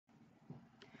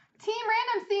Team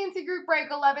Random C&C Group Break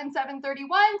 11-7-31,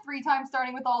 3 times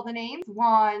starting with all the names.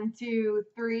 1, 2,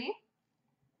 3.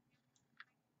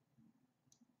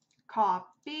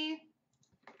 Copy.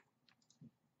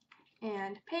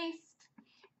 And paste.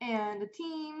 And the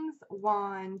teams.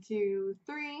 1, 2,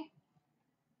 3.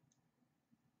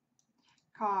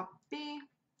 Copy.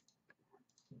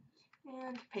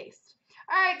 And paste.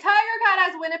 Alright, Tiger Cat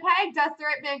has Winnipeg,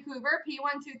 Deseret Vancouver,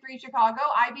 P123 Chicago,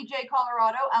 IBJ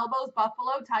Colorado, Elbows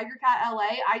Buffalo, Tiger Cat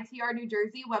LA, ITR New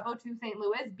Jersey, Webo 2 St.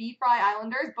 Louis, B Fry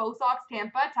Islanders, Bo Sox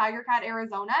Tampa, Tiger Cat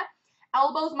Arizona,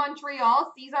 Elbows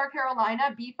Montreal, Caesar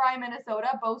Carolina, B Fry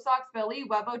Minnesota, Bo Sox Philly,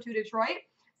 Webo 2 Detroit,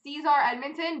 Caesar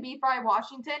Edmonton, B Fry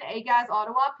Washington, Agaz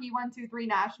Ottawa, P123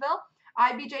 Nashville,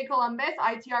 IBJ Columbus,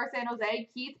 ITR San Jose,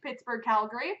 Keith Pittsburgh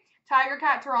Calgary, Tiger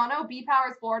Cat Toronto, B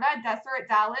Powers Florida, Deseret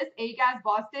Dallas, Agaz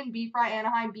Boston, B Fry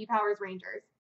Anaheim, B Powers Rangers.